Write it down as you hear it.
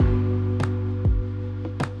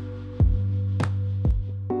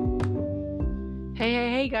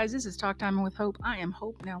Hey guys, this is Talk Time with Hope. I am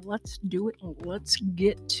Hope. Now let's do it. Let's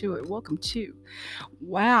get to it. Welcome to.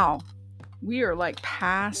 Wow, we are like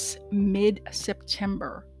past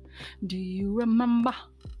mid-September. Do you remember?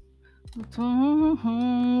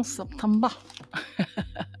 September.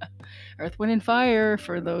 Earth, Wind, and Fire.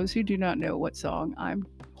 For those who do not know what song I'm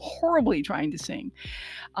horribly trying to sing.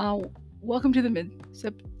 Welcome to the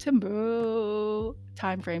mid-September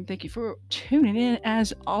time frame. Thank you for tuning in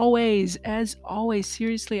as always.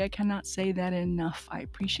 Seriously, I cannot say that enough. I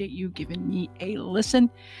appreciate you giving me a listen,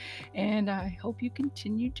 and I hope you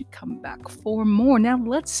continue to come back for more. Now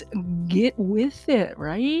let's get with it,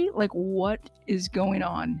 right? Like, what is going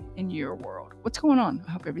on in your world? What's going on?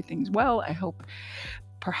 I hope everything's well. I hope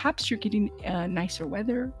perhaps you're getting nicer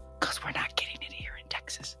weather, because we're not getting it here in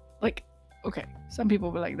Texas. Like, okay, some people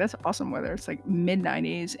will be like, that's awesome weather. It's like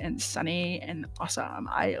mid-90s and sunny and awesome.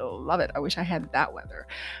 I love it. I wish I had that weather.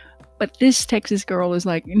 But this Texas girl is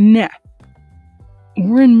like, nah,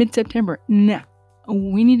 we're in mid-September. Nah,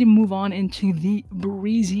 we need to move on into the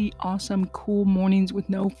breezy, awesome, cool mornings with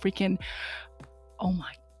no freaking, oh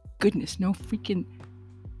my goodness, no freaking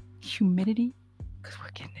humidity, because we're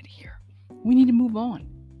getting it here. We need to move on.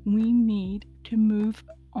 We need to move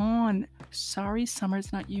on. Sorry, summer,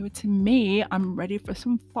 it's not you, it's me. I'm ready for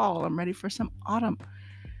some fall. I'm ready for some autumn.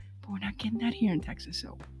 But we're not getting that here in Texas.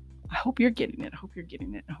 So I hope you're getting it. I hope you're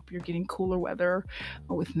getting cooler weather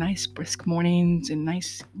with nice brisk mornings and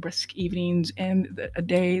nice brisk evenings, and a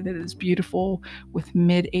day that is beautiful with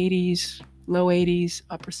mid 80s, low 80s,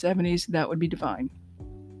 upper 70s. That would be divine.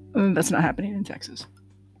 That's not happening in Texas.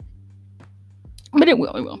 But it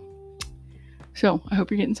will. So I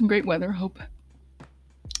hope you're getting some great weather. Hope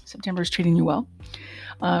September is treating you well.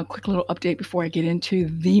 Quick little update before I get into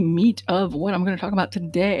the meat of what I'm going to talk about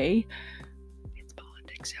today. It's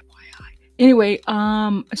politics, FYI. Anyway,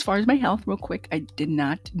 as far as my health, real quick, I did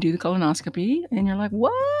not do the colonoscopy. And you're like,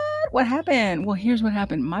 what? What happened? Well, here's what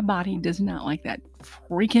happened. My body does not like that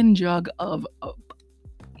freaking jug of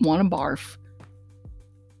wanna barf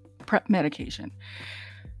prep medication.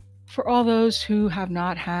 For all those who have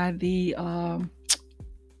not had the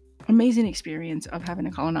amazing experience of having a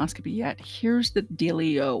colonoscopy yet, here's the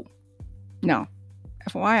dealio. Now,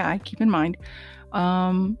 FYI, keep in mind,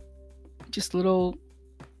 just a little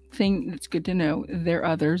thing that's good to know. There are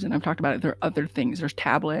others, and I've talked about it. There are other things. There's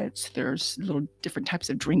tablets. There's little different types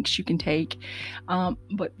of drinks you can take.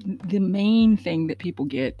 But the main thing that people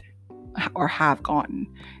get or have gotten,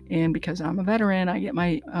 and because I'm a veteran, I get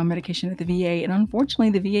my medication at the VA, and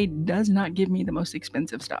unfortunately the VA does not give me the most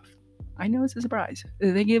expensive stuff. I know it's a surprise.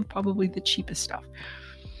 They give probably the cheapest stuff.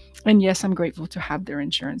 And yes, I'm grateful to have their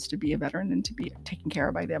insurance, to be a veteran and to be taken care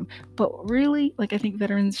of by them. But really, like, I think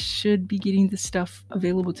veterans should be getting the stuff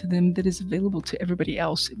available to them that is available to everybody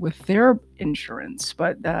else with their insurance.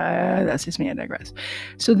 But that's just me, I digress.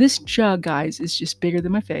 So this jug, guys, is just bigger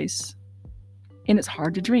than my face. And it's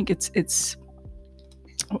hard to drink. It's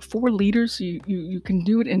 4 liters. So you can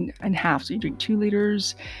do it in half. So you drink 2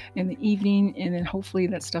 liters in the evening, and then hopefully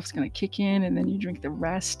that stuff's going to kick in, and then you drink the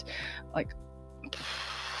rest like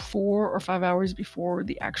 4 or 5 hours before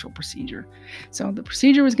the actual procedure. So the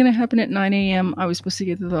procedure was going to happen at 9 a.m. I was supposed to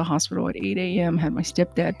get to the hospital at 8 a.m. Had my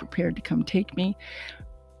stepdad prepared to come take me.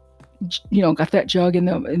 Got that jug in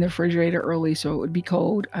the refrigerator early so it would be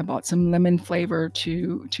cold. I bought some lemon flavor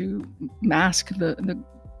to mask the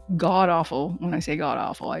god awful. When I say god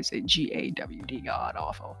awful, I say GAWD, god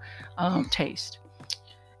awful taste.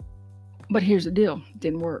 But here's the deal: it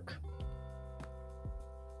didn't work.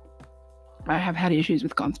 I have had issues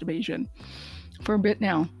with constipation for a bit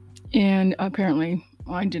now, and apparently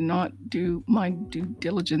I did not do my due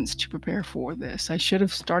diligence to prepare for this. I should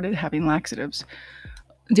have started having laxatives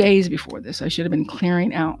days before this. I should have been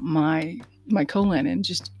clearing out my colon and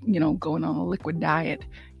just, going on a liquid diet.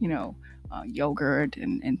 Yogurt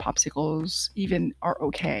and popsicles even are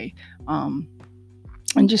okay. And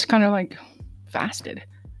just kind of like fasted,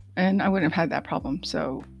 and I wouldn't have had that problem.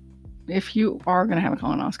 So if you are going to have a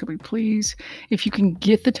colonoscopy, please, if you can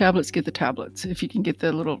get the tablets, get the tablets. If you can get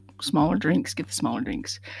the little smaller drinks, get the smaller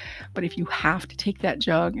drinks. But if you have to take that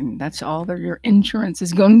jug and that's all that your insurance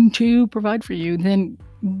is going to provide for you, then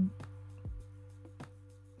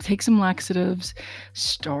take some laxatives.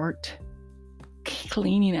 Start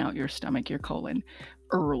cleaning out your stomach, your colon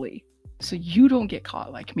early, so you don't get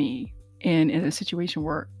caught like me in a situation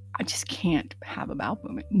where I just can't have a bowel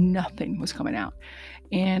movement. Nothing was coming out,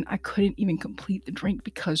 and I couldn't even complete the drink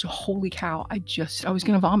because holy cow, I was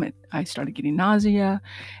gonna vomit. I started getting nausea,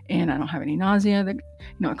 and I don't have any nausea.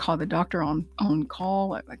 I called the doctor on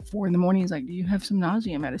call at like 4 a.m. He's like, do you have some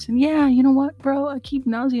nausea medicine? Yeah, you know what, bro, I keep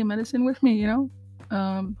nausea medicine with me.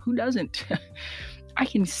 Who doesn't? I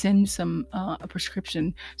can send some a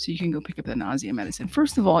prescription so you can go pick up the nausea medicine.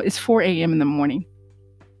 First of all, it's 4 a.m. in the morning.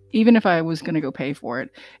 Even if I was going to go pay for it,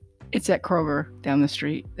 it's at Kroger down the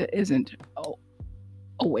street that isn't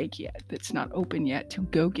awake yet, that's not open yet to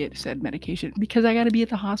go get said medication, because I got to be at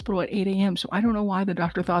the hospital at 8 a.m. So I don't know why the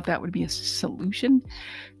doctor thought that would be a solution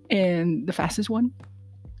and the fastest one.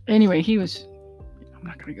 Anyway, I'm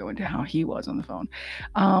not going to go into how he was on the phone.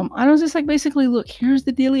 I was just like, basically, look, here's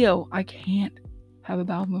the dealio. I can't have a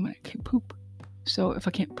bowel movement. I can't poop. So if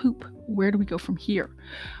I can't poop, where do we go from here?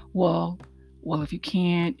 Well, if you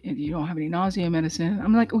can't, if you don't have any nausea medicine,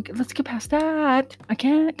 I'm like, okay, let's get past that. I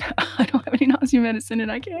can't. I don't have any nausea medicine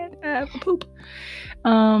and I can't have a poop.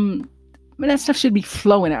 But that stuff should be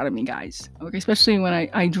flowing out of me, guys. Okay, especially when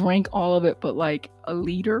I drank all of it, but like a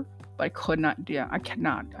liter. I could not. Yeah, I could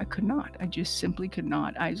not. I just simply could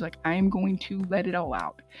not. I was like, I am going to let it all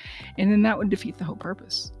out. And then that would defeat the whole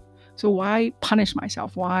purpose. So why punish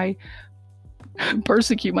myself? Why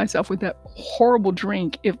persecute myself with that horrible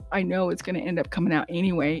drink if I know it's going to end up coming out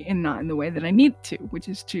anyway and not in the way that I need it to, which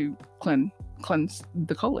is to cleanse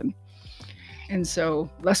the colon. And so,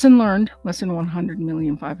 lesson learned, lesson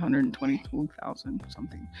 100,522,000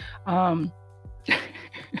 something.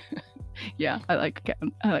 Yeah, I like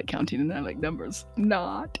counting and I like numbers.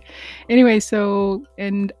 Not. Anyway, so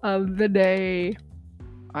end of the day,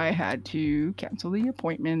 I had to cancel the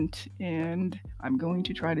appointment and I'm going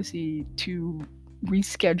to try to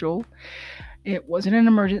reschedule. It wasn't an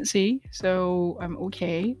emergency, so I'm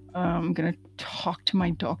okay. I'm going to talk to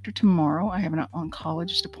my doctor tomorrow. I have an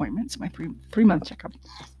oncologist appointment. It's my three-month checkup.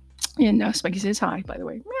 And Spiky says hi, by the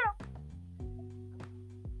way.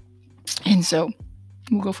 And so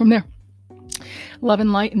we'll go from there. Love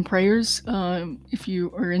and light and prayers. If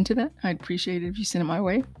you are into that, I'd appreciate it if you send it my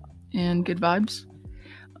way. And good vibes.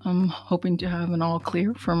 I'm hoping to have an all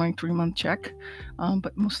clear for my 3-month check.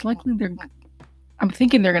 But most likely I'm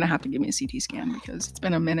thinking they're going to have to give me a CT scan because it's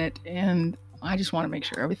been a minute and I just want to make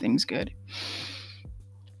sure everything's good.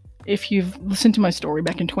 If you've listened to my story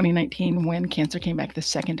back in 2019 when cancer came back the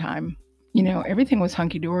second time, everything was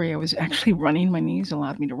hunky-dory. I was actually running. My knees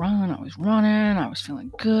allowed me to run. I was running. I was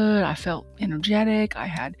feeling good. I felt energetic. I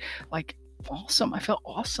had awesome. I felt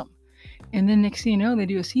awesome. And then next thing you know, they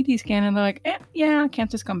do a CT scan and they're like, yeah,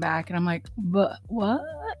 cancer's come back. And I'm like, but what?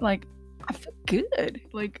 Like, I feel good.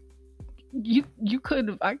 Like, you could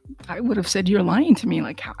have, I would have said you're lying to me.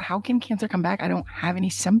 Like, how can cancer come back? I don't have any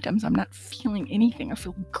symptoms. I'm not feeling anything. I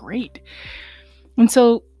feel great. And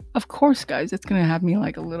so, of course, guys, it's going to have me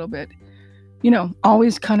like a little bit,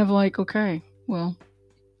 always kind of like, okay, well,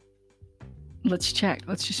 let's check.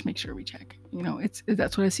 Let's just make sure we check.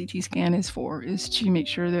 That's what a CT scan is for, is to make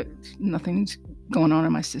sure that nothing's going on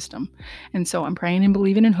in my system. And so I'm praying and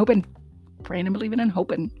believing and hoping,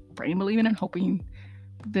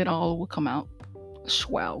 that all will come out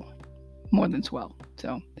swell, more than swell.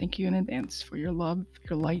 So thank you in advance for your love,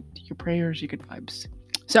 your light, your prayers, your good vibes.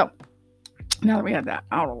 So now that we have that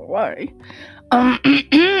out of the way,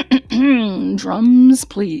 drums,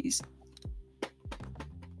 please.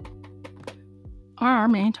 Our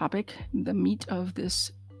main topic, the meat of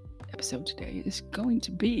this episode today, is going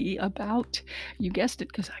to be about, you guessed it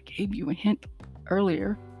because I gave you a hint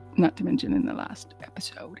earlier, not to mention in the last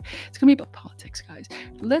episode. It's going to be about politics, guys.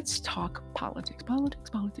 Let's talk politics.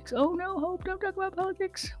 Politics. Oh no, Hope, don't talk about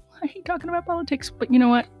politics. I hate talking about politics. But you know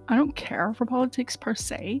what? I don't care for politics per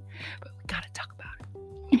se, but we got to talk about it.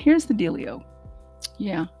 And here's the dealio.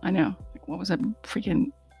 Yeah, I know. What was I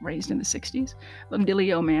freaking raised in the 60s? Little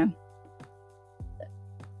dealio, man.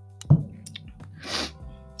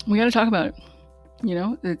 We got to talk about it.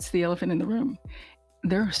 It's the elephant in the room.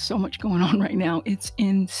 There's so much going on right now. It's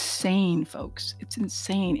insane, folks. It's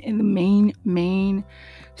insane. And the main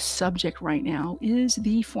subject right now is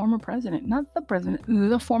the former president, not the president,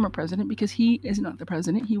 the former president, because he is not the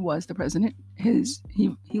president. He was the president. He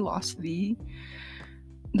lost the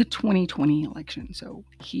 2020 election. So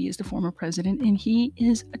he is the former president and he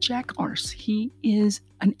is a jackarse. He is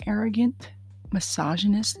an arrogant,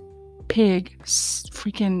 misogynist, pig,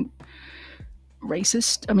 freaking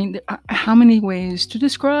racist. I mean, how many ways to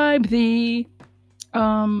describe the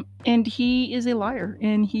and he is a liar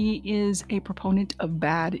and he is a proponent of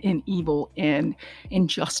bad and evil and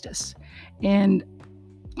injustice. And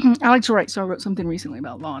I like to write, so I wrote something recently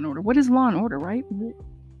about law and order. What is law and order, right?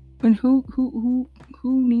 And who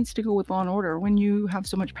needs to go with law and order when you have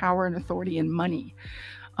so much power and authority and money?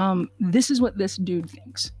 This is what this dude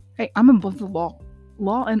thinks. Hey, I'm above the law.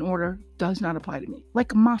 Law and order does not apply to me.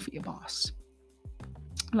 Like a mafia boss,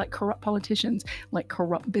 like corrupt politicians, like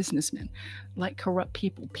corrupt businessmen, like corrupt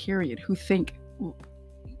people, period, who think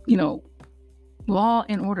law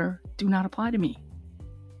and order do not apply to me.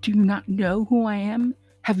 Do you not know who I am?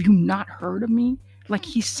 Have you not heard of me? Like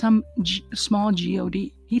he's some small God.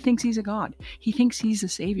 He thinks he's a god. He thinks he's a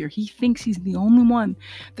savior. He thinks he's the only one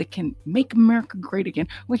that can make America great again.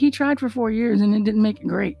 Well, he tried for 4 years and it didn't make it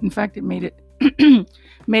great. In fact, it made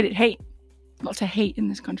it hate. Lots of hate in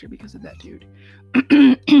this country because of that dude.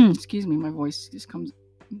 Excuse me, my voice just comes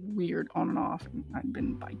weird on and off. I've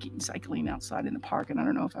been biking, cycling outside in the park, and I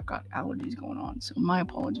don't know if I've got allergies going on. So my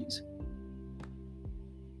apologies.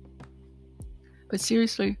 But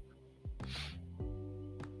seriously,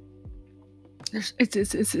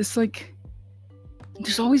 it's like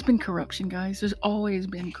there's always been corruption, guys. There's always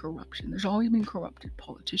been corruption. There's always been corrupted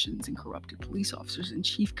politicians and corrupted police officers and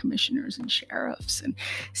chief commissioners and sheriffs and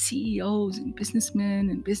CEOs and businessmen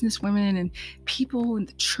and businesswomen and people in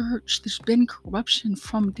the church. There's been corruption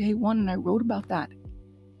from day one, and I wrote about that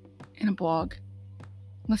in a blog.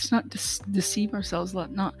 Let's not deceive ourselves.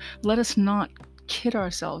 Let us not kid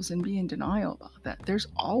ourselves and be in denial about that. There's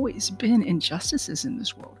always been injustices in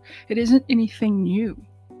this world. It isn't anything new.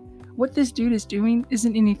 What this dude is doing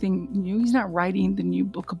isn't anything new. He's not writing the new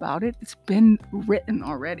book about it. It's been written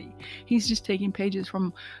already. He's just taking pages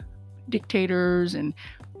from dictators and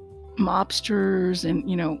mobsters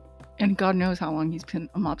and God knows how long he's been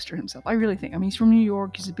a mobster himself. I really think. I mean, he's from New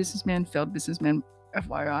York. He's a businessman, failed businessman,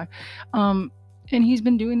 FYI. And he's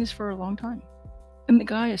been doing this for a long time. And the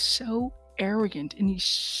guy is so arrogant, and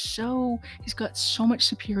he's got so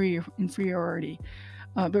much inferiority.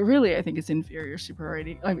 But really, I think it's inferior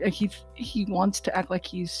superiority. He wants to act like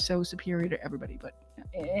he's so superior to everybody, but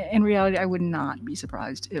in reality, I would not be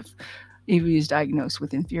surprised if he is diagnosed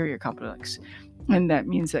with inferior complex, and that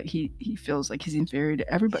means that he feels like he's inferior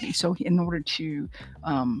to everybody. So in order to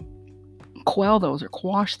quell those or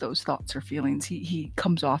quash those thoughts or feelings, he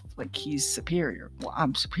comes off like he's superior. Well,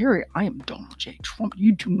 I'm superior. I am Donald J. Trump.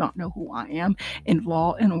 You do not know who I am, and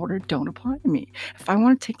law and order don't apply to me. If I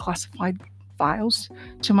want to take classified files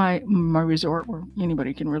to my resort where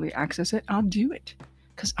anybody can really access it, I'll do it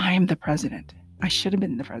because I am the president. I should have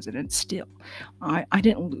been the president still. I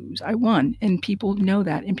didn't lose. I won, and people know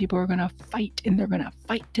that, and people are going to fight, and they're going to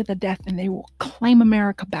fight to the death, and they will claim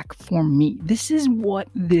America back for me. This is what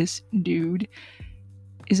this dude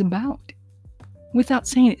is about without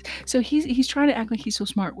saying it. So he's trying to act like he's so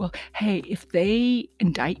smart. Well, hey, if they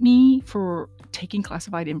indict me for taking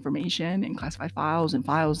classified information and classified files and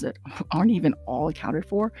files that aren't even all accounted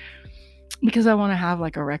for, because I want to have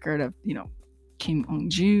like a record of, Kim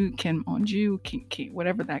On-ju,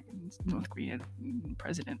 whatever that North Korean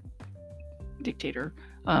president, dictator,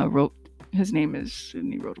 wrote. His name is,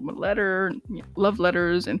 and he wrote him a letter, love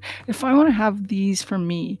letters. And if I want to have these for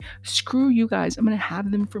me, screw you guys. I'm going to have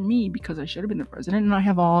them for me because I should have been the president and I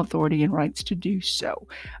have all authority and rights to do so.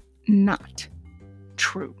 Not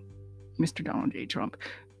true, Mr. Donald J. Trump.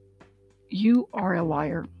 You are a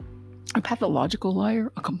liar, a pathological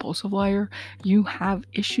liar, a compulsive liar. You have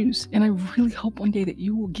issues, and I really hope one day that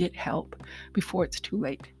you will get help before it's too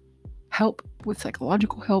late. Help with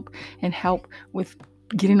psychological help, and help with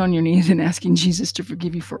getting on your knees and asking Jesus to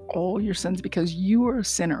forgive you for all your sins, because you are a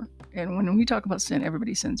sinner. And when we talk about sin,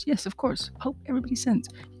 everybody sins. Yes, of course. Hope everybody sins.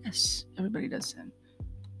 Yes, everybody does sin.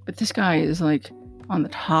 But this guy is like on the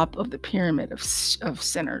top of the pyramid of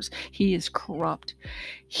sinners. He is corrupt.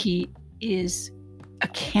 He is a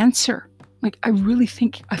cancer. Like, I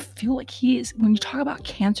feel like he is, when you talk about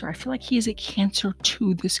cancer, I feel like he is a cancer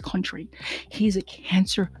to this country. He is a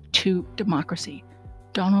cancer to democracy.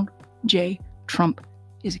 Donald J. Trump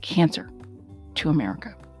is a cancer to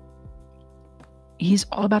America. He's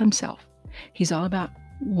all about himself. He's all about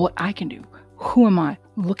what I can do. Who am I?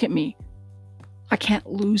 Look at me. I can't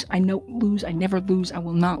lose. I don't lose. I never lose. I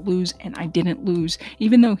will not lose. And I didn't lose,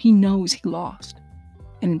 even though he knows he lost.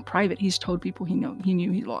 And in private, he's told people he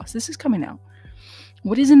knew he lost. This is coming out.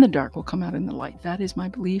 What is in the dark will come out in the light. That is my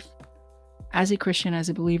belief. As a Christian, as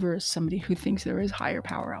a believer, as somebody who thinks there is higher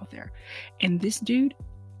power out there. And this dude,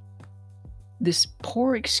 this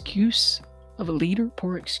poor excuse of a leader,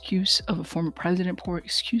 poor excuse of a former president, poor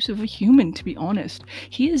excuse of a human, to be honest.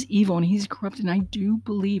 He is evil and he's corrupt, and I do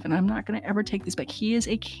believe, and I'm not going to ever take this back, he is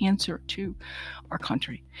a cancer to our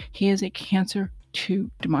country. He is a cancer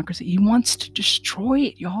to democracy. He wants to destroy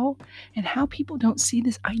it, y'all. And how people don't see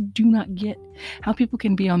this, I do not get. How people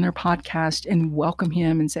can be on their podcast and welcome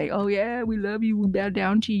him and say, oh yeah, we love you, we bow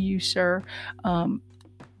down to you, sir.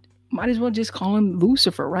 Might as well just call him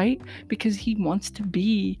Lucifer, right? Because he wants to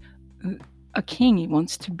be a king. He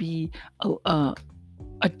wants to be a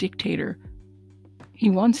dictator. He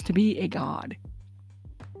wants to be a god.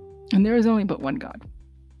 And there is only but one God.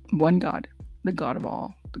 One God. the God of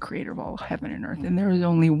all, the creator of all heaven and earth, and there is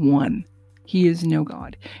only one. He is no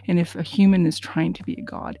God. And if a human is trying to be a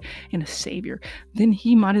God and a savior, then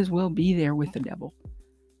he might as well be there with the devil.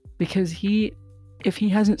 Because if he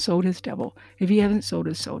hasn't sold his devil, if he hasn't sold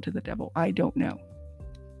his soul to the devil, I don't know.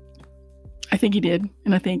 I think he did.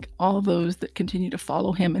 And I think all of those that continue to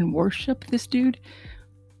follow him and worship this dude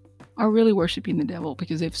are really worshiping the devil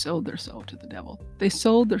because they've sold their soul to the devil. They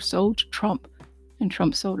sold their soul to Trump, and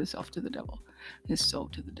Trump sold himself to the devil. His soul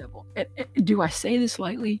to the devil. Do I say this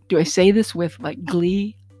lightly? Do I say this with like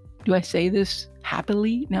glee? Do I say this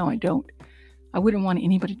happily? No, I don't. I wouldn't want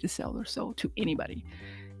anybody to sell their soul to anybody.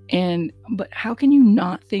 But how can you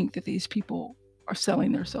not think that these people are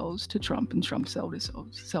selling their souls to Trump and Trump sold his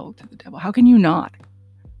soul to the devil? How can you not?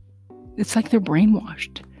 It's like they're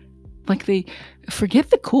brainwashed. Like they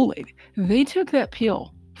forget the Kool-Aid. They took that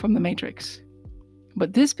pill from the Matrix.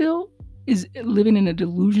 But this pill is living in a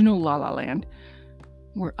delusional la-la land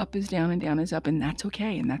where up is down and down is up, and that's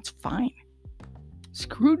okay, and that's fine.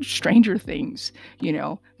 Scrooge Stranger Things,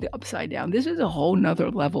 the upside down. This is a whole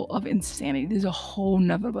nother level of insanity. This is a whole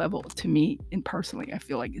nother level to me, and personally, I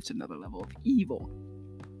feel like it's another level of evil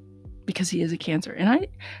because he is a cancer. And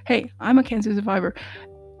I'm a cancer survivor,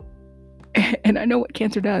 and I know what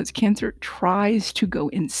cancer does. Cancer tries to go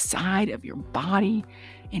inside of your body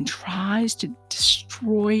and tries to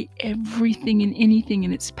destroy everything and anything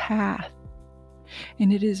in its path.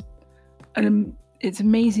 And it's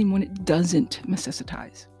amazing when it doesn't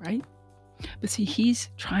metastasize, right? But see,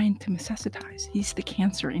 he's trying to metastasize. He's the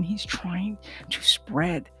cancer, and he's trying to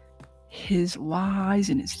spread his lies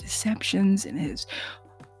and his deceptions and his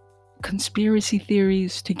conspiracy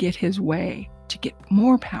theories to get his way, to get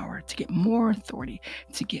more power, to get more authority,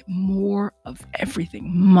 to get more of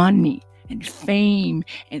everything, money and fame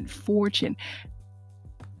and fortune.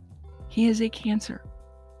 He is a cancer.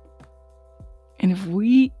 And if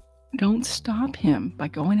we don't stop him by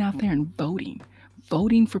going out there and voting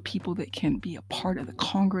for people that can be a part of the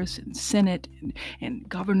Congress and Senate and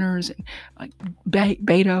governors and like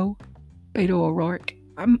Beto O'Rourke,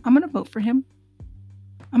 I'm going to vote for him.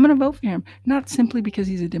 I'm going to vote for him, not simply because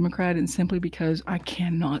he's a Democrat and simply because I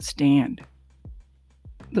cannot stand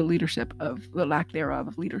the lack thereof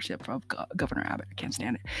of leadership of Governor Abbott. I can't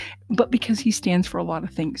stand it. But because he stands for a lot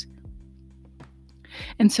of things.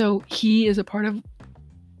 And so he is a part of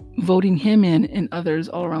voting him in and others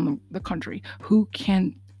all around the country who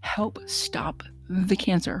can help stop the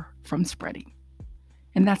cancer from spreading.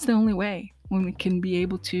 And that's the only way when we can be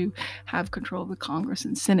able to have control of the Congress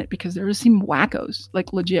and Senate, because there are some wackos,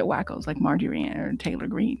 like legit wackos, like Marjorie and Taylor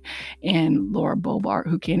Greene and Laura Boebert,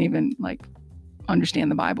 who can't even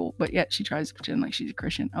understand the Bible, but yet she tries to pretend like she's a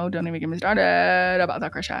Christian. Oh, don't even get me started about the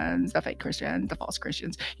Christians, the fake Christians, the false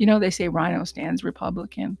Christians. They say Rhino stands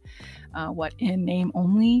Republican. In name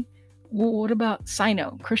only? Well, what about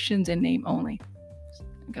Sino? Christians in name only.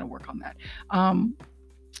 I'm going to work on that.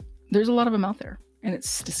 There's a lot of them out there, and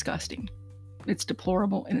it's disgusting. It's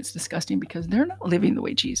deplorable, and it's disgusting because they're not living the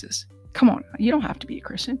way Jesus. Come on, you don't have to be a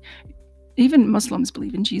Christian. Even Muslims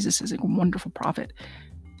believe in Jesus as a wonderful prophet.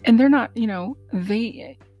 And they're not, we know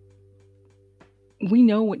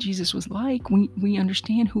what Jesus was like. We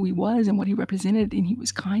understand who he was and what he represented, and he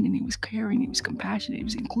was kind, and he was caring, he was compassionate, he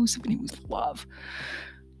was inclusive, and he was love.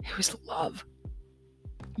 He was love.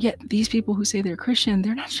 Yet these people who say they're Christian,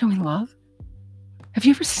 they're not showing love. Have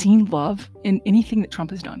you ever seen love in anything that Trump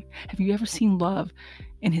has done? Have you ever seen love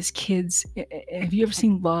in his kids? Have you ever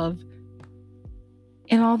seen love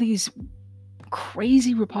in all these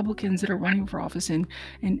crazy Republicans that are running for office and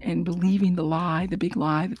believing the big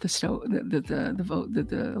lie that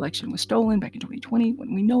the election was stolen back in 2020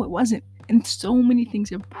 when we know it wasn't, and so many things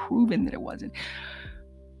have proven that it wasn't?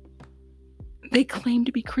 They claim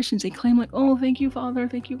to be Christians. They claim like, oh, thank you, Father,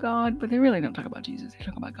 thank you, God, but they really don't talk about Jesus. They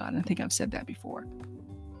talk about God, and I think I've said that before.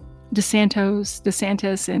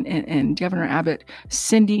 DeSantis and Governor Abbott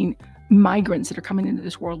sending migrants that are coming into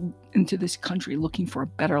this world, into this country, looking for a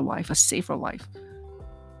better life, a safer life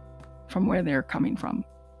from where they're coming from,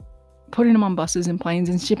 putting them on buses and planes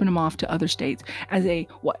and shipping them off to other states as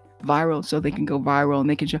viral, so they can go viral and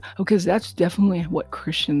they can show, because that's definitely what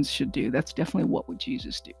Christians should do. That's definitely what would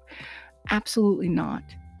Jesus do. Absolutely not.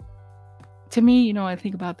 To me, I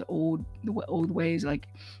think about the old ways, like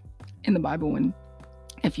in the Bible, when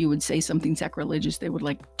if you would say something sacrilegious, they would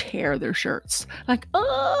tear their shirts,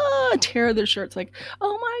 tear their shirts,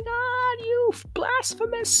 oh my God, you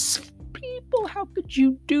blasphemous people, how could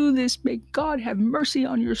you do this? May God have mercy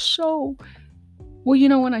on your soul. Well, you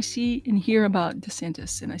know, when I see and hear about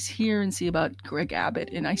DeSantis, and I hear and see about Greg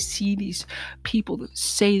Abbott, and I see these people that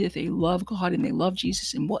say that they love God and they love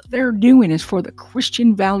Jesus, and what they're doing is for the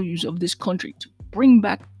Christian values of this country, to bring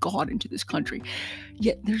back God into this country.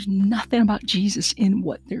 Yet there's nothing about Jesus in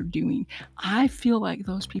what they're doing. I feel like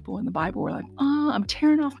those people in the Bible were like, I'm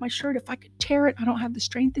tearing off my shirt. If I could tear it, I don't have the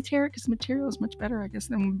strength to tear it because the material is much better, I guess,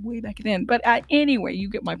 than way back then. But anyway, you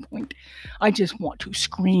get my point. I just want to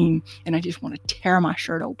scream and I just want to tear my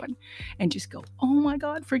shirt open and just go, oh my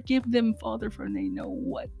God, forgive them, Father, for they know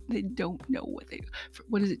what they don't know what they do.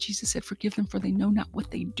 What is it Jesus said? Forgive them for they know not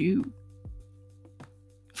what they do.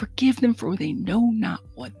 Forgive them for they know not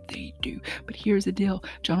what they do. But here's the deal.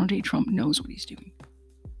 Donald J. Trump knows what he's doing.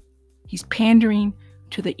 He's pandering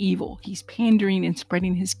to the evil. He's pandering and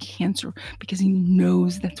spreading his cancer because he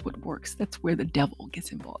knows that's what works. That's where the devil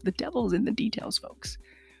gets involved. The devil's in the details, folks.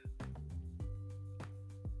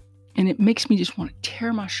 And it makes me just want to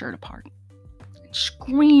tear my shirt apart and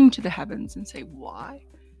scream to the heavens and say, why?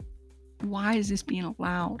 Why is this being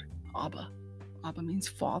allowed? Abba. Abba means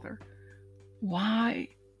father. Why?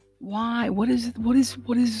 Why? What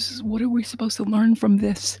are we supposed to learn from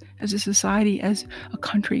this as a society, as a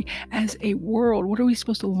country, as a world? What are we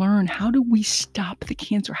supposed to learn? How do we stop the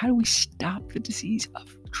cancer? How do we stop the disease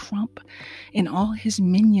of Trump and all his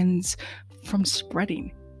minions from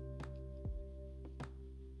spreading?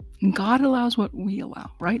 And God allows what we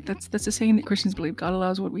allow, right? That's the saying that Christians believe. God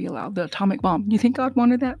allows what we allow. The atomic bomb. You think God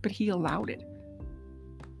wanted that? But he allowed it.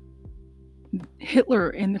 Hitler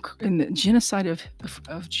and the genocide of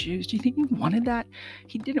Jews, do you think he wanted that?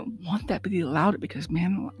 He didn't want that, but he allowed it because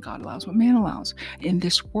God allows what man allows in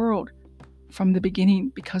this world from the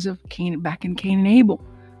beginning because of Cain and Abel.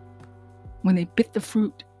 When they bit the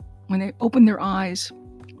fruit, when they opened their eyes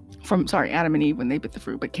Adam and Eve when they bit the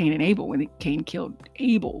fruit, but Cain and Abel when Cain killed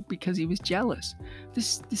Abel because he was jealous.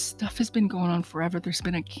 This stuff has been going on forever. There's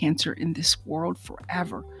been a cancer in this world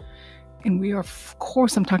forever. And we are, of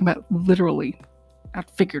course, I'm talking about literally,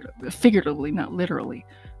 not figuratively, not literally.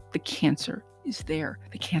 The cancer is there.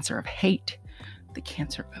 The cancer of hate, the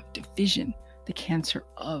cancer of division, the cancer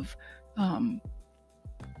of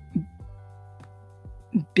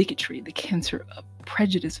bigotry, the cancer of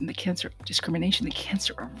prejudice, the cancer of discrimination, the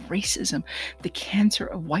cancer of racism, the cancer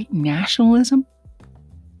of white nationalism.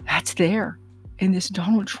 That's there. And this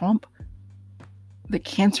Donald Trump, the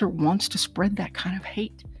cancer wants to spread that kind of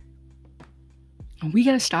hate. And we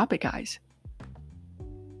got to stop it, guys.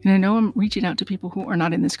 And I know I'm reaching out to people who are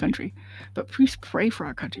not in this country, but please pray for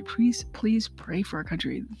our country. Please pray for our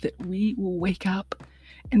country that we will wake up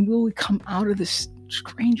and will we come out of this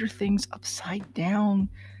Stranger Things upside down,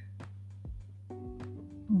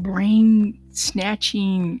 brain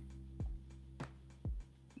snatching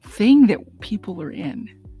thing that people are in.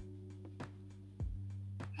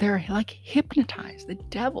 They're like hypnotized. The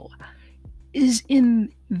devil is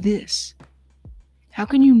in this. How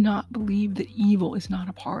can you not believe that evil is not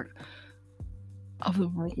a part of the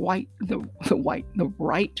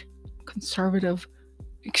right conservative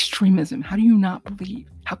extremism? How do you not believe?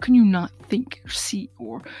 How can you not think or see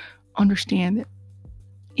or understand that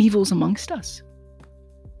evil's amongst us?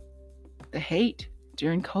 The hate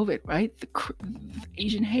during COVID, right? The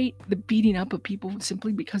Asian hate, the beating up of people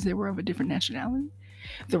simply because they were of a different nationality,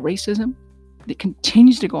 the racism that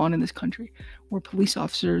continues to go on in this country, where police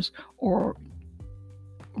officers are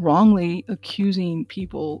wrongly accusing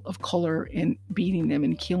people of color and beating them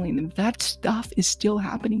and killing them. That stuff is still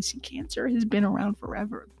happening. See, cancer has been around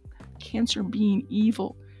forever. Cancer being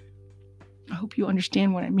evil. I hope you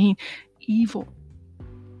understand what I mean. Evil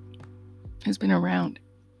has been around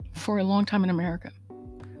for a long time in America.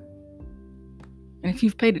 And if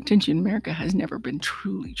you've paid attention, America has never been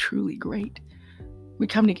truly, truly great. We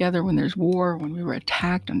come together when there's war, when we were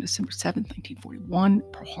attacked on December 7th, 1941,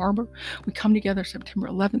 Pearl Harbor. We come together September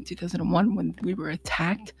 11th, 2001, when we were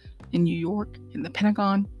attacked in New York, in the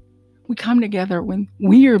Pentagon. We come together when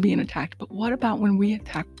we are being attacked. But what about when we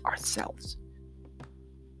attack ourselves?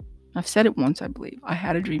 I've said it once, I believe. I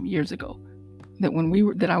had a dream years ago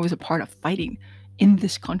that I was a part of fighting in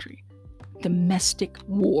this country. Domestic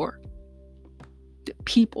war. The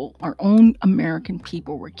people, our own American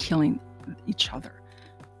people, were killing each other.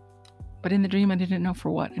 But in the dream, I didn't know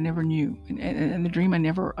for what. I never knew. And in the dream, I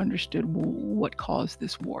never understood what caused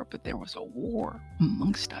this war. But there was a war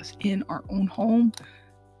amongst us in our own home.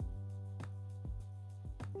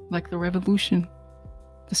 Like the revolution,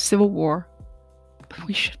 the Civil War. But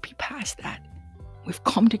we should be past that. We've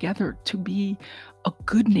come together to be a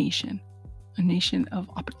good nation. a nation of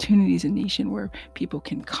opportunities, a nation where people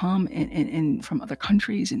can come and from other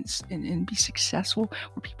countries and be successful,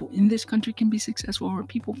 where people in this country can be successful, where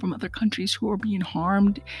people from other countries who are being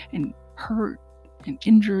harmed and hurt and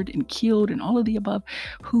injured and killed and all of the above,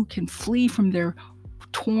 who can flee from their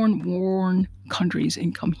torn, worn countries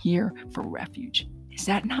and come here for refuge. Is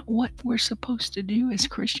that not what we're supposed to do as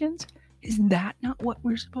Christians? Is that not what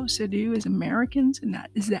we're supposed to do as Americans? And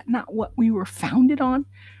is that not what we were founded on?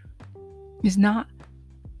 Is not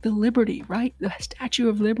the liberty, right? The Statue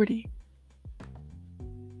of Liberty.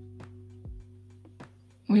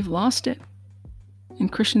 We've lost it.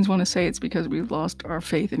 And Christians want to say it's because we've lost our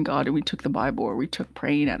faith in God and we took the Bible or we took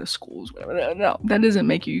praying out of schools, whatever. No, that doesn't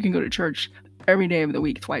make you. You can go to church every day of the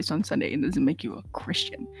week, twice on Sunday, and it doesn't make you a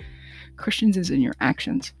Christian. Christians is in your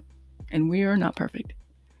actions, and we are not perfect.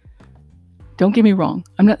 Don't get me wrong.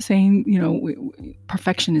 I'm not saying,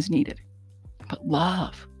 perfection is needed, but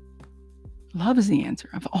love is the answer.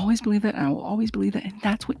 I've always believed that, and I will always believe that, and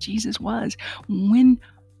that's what Jesus was. When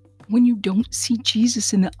you don't see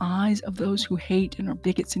Jesus in the eyes of those who hate and are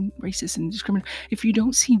bigots and racists and discriminate, if you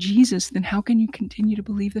don't see Jesus, then how can you continue to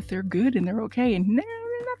believe that they're good and they're okay and they're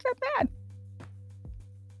not that bad?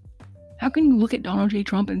 How can you look at Donald J.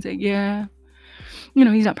 Trump and say, yeah,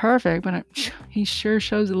 he's not perfect, but he sure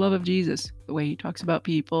shows the love of Jesus. The way he talks about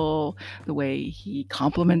people, the way he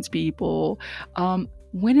compliments people.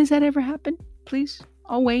 When has that ever happened? Please,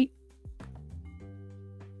 I'll wait.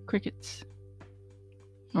 Crickets.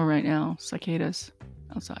 Or right now, cicadas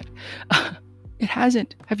outside. It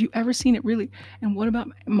hasn't. Have you ever seen it really? And what about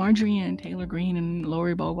Marjorie and Taylor Greene and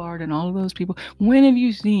Lori Bogart and all of those people? When have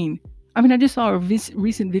you seen? I mean, I just saw a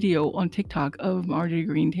recent video on TikTok of Marjorie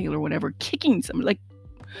Greene, Taylor, whatever, kicking somebody, like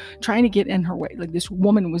trying to get in her way. Like this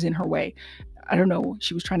woman was in her way. I don't know.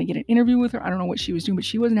 She was trying to get an interview with her. I don't know what she was doing, but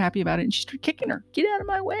she wasn't happy about it. And she started kicking her. Get out of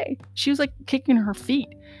my way. She was like kicking her feet.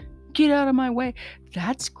 Get out of my way.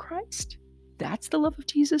 That's Christ. That's the love of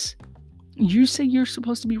Jesus. You say you're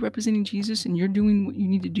supposed to be representing Jesus and you're doing what you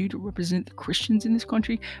need to do to represent the Christians in this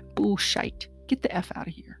country? Bullshit. Get the F out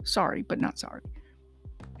of here. Sorry, but not sorry.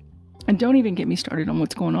 And don't even get me started on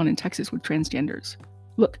what's going on in Texas with transgenders.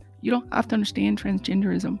 Look, you don't have to understand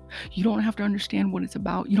transgenderism. You don't have to understand what it's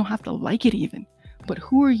about. You don't have to like it even. But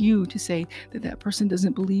who are you to say that that person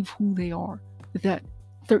doesn't believe who they are? That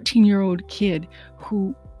 13-year-old kid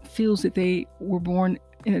who feels that they were born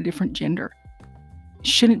in a different gender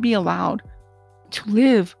shouldn't be allowed to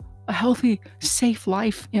live a healthy, safe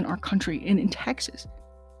life in our country and in Texas.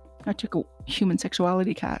 I took a human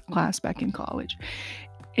sexuality class back in college,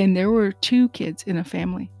 and there were two kids in a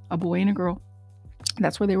family, a boy and a girl.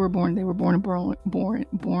 That's where they were born. They were born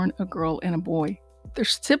a girl and a boy. They're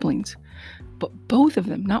siblings, but both of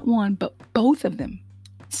them, not one, but both of them,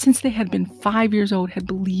 since they had been 5 years old, had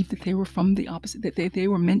believed that they were from the opposite, that they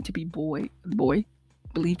were meant to be boy. The boy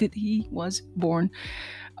believed that he was born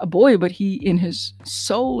a boy, but he, in his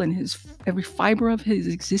soul and his every fiber of his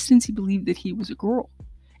existence, he believed that he was a girl.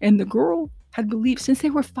 And the girl had believed since they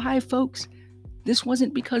were 5, folks. This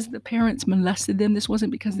wasn't because the parents molested them. This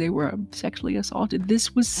wasn't because they were sexually assaulted.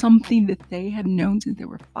 This was something that they had known since they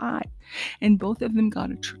were 5. And both of them got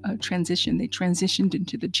a transition. They transitioned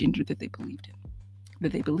into the gender that they believed in,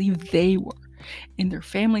 that they believed they were. And their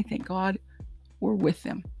family, thank God, were with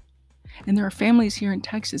them. And there are families here in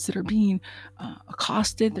Texas that are being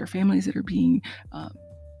accosted. There are families that are being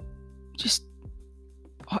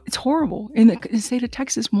it's horrible. And the state of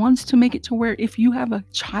Texas wants to make it to where if you have a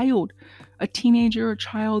child, a teenager or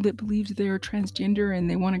child that believes they're transgender and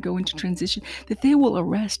they want to go into transition, that they will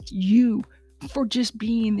arrest you for just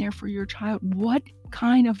being there for your child. What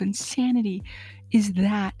kind of insanity is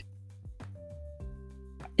that?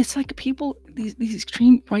 It's like people, these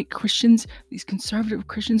extreme right Christians, these conservative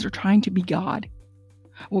Christians are trying to be God.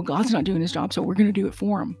 Well, God's not doing his job, so we're going to do it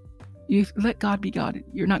for him. You let God be God.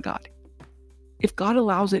 You're not God. If God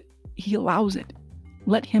allows it, he allows it.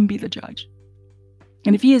 Let him be the judge.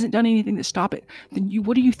 And if he hasn't done anything to stop it, then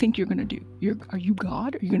what do you think you're going to do? Are you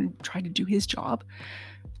God? Are you going to try to do his job?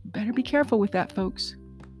 Better be careful with that, folks.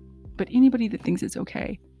 But anybody that thinks it's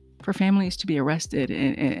okay for families to be arrested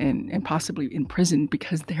and possibly imprisoned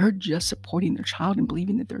because they're just supporting their child and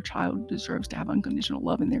believing that their child deserves to have unconditional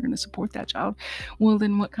love and they're going to support that child, well,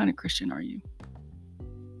 then what kind of Christian are you?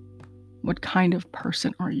 What kind of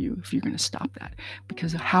person are you if you're going to stop that?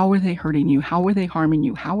 Because how are they hurting you? How are they harming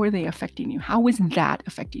you? How are they affecting you? How is that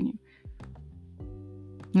affecting you?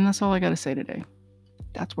 And that's all I got to say today.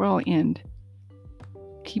 That's where I'll end.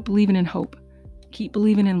 Keep believing in hope. Keep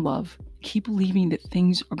believing in love. Keep believing that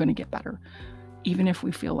things are going to get better, even if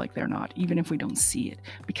we feel like they're not, even if we don't see it,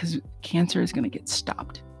 because cancer is going to get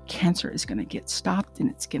stopped. cancer is going to get stopped, and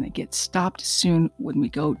it's going to get stopped soon when we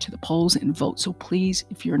go to the polls and vote. So please,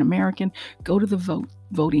 if you're an American, go to the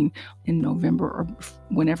voting in November or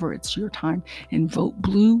whenever it's your time and vote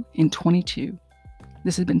blue in 22.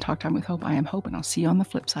 This has been Talk Time with Hope. I am Hope, and I'll see you on the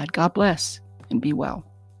flip side. God bless and be well.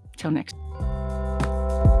 Till next time.